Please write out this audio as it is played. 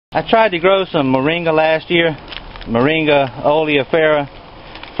I tried to grow some moringa last year, Moringa Oleifera.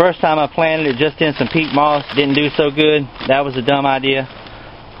 First time I planted it just in some peat moss, didn't do so good. That was a dumb idea.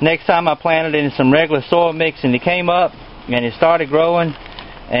 Next time I planted it in some regular soil mix and it came up and it started growing,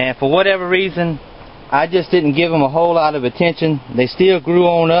 and for whatever reason I just didn't give them a whole lot of attention. They still grew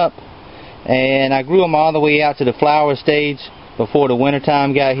on up, and I grew them all the way out to the flower stage before the winter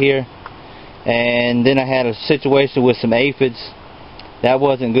time got here, and then I had a situation with some aphids. That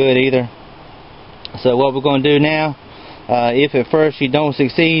wasn't good either. So what we're going to do now, if at first you don't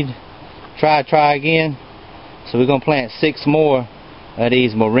succeed, try again. So we're going to plant 6 more of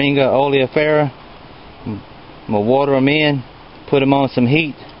these Moringa Oleifera. I'm going to water them in, put them on some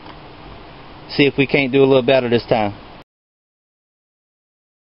heat, see if we can't do a little better this time.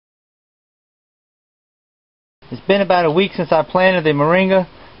 It's been about a week since I planted the moringa,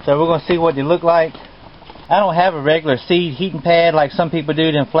 so we're going to see what they look like. I don't have a regular seed heating pad like some people do,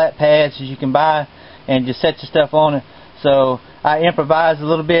 them flat pads that you can buy and just set your stuff on it. So I improvised a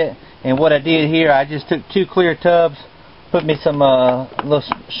little bit, and what I did here, I just took 2 clear tubs, put me some little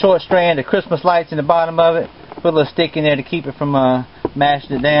short strand of Christmas lights in the bottom of it, put a little stick in there to keep it from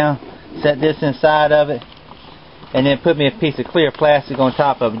mashing it down, set this inside of it, and then put me a piece of clear plastic on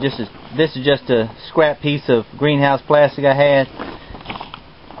top of it. This is just a scrap piece of greenhouse plastic I had.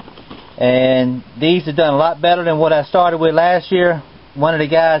 And these have done a lot better than what I started with last year. One of the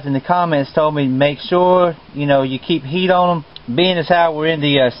guys in the comments told me make sure you keep heat on them. Being as how we're in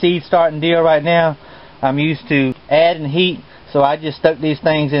the seed starting deal right now, I'm used to adding heat, so I just stuck these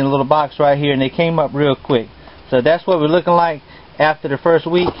things in a little box right here and they came up real quick. So that's what we're looking like after the first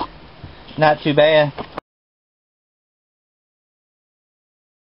week. Not too bad.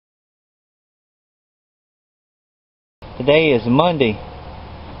 Today is Monday,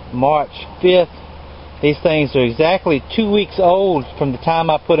 March 5th. These things are exactly 2 weeks old from the time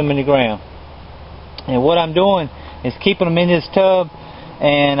I put them in the ground. And what I'm doing is keeping them in this tub,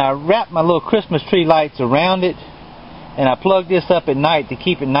 and I wrap my little Christmas tree lights around it, and I plug this up at night to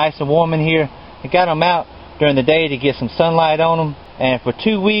keep it nice and warm in here. I got them out during the day to get some sunlight on them, and for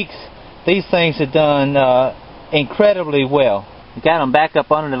 2 weeks these things have done incredibly well. Got them back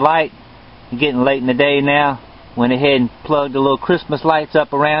up under the light. Getting late in the day now. Went ahead and plugged the little Christmas lights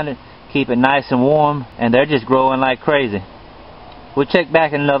up around it, keep it nice and warm, and they're just growing like crazy. We'll check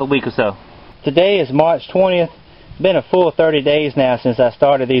back in another week or so. Today is March 20th. It's been a full 30 days now since I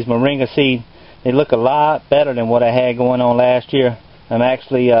started these moringa seed. They look a lot better than what I had going on last year. I'm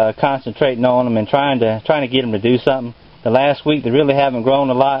actually concentrating on them and trying to get them to do something. The last week they really haven't grown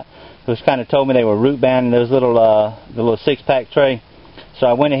a lot. It was kind of told me they were root bound in those little the little 6-pack tray. So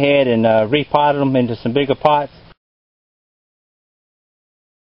I went ahead and repotted them into some bigger pots.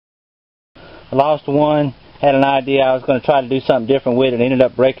 I lost one, had an idea I was going to try to do something different with it, and ended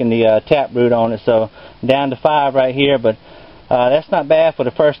up breaking the taproot on it. So down to 5 right here, but that's not bad for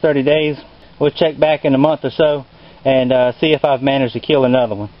the first 30 days. We'll check back in a month or so and see if I've managed to kill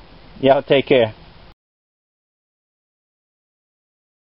another one. Y'all take care.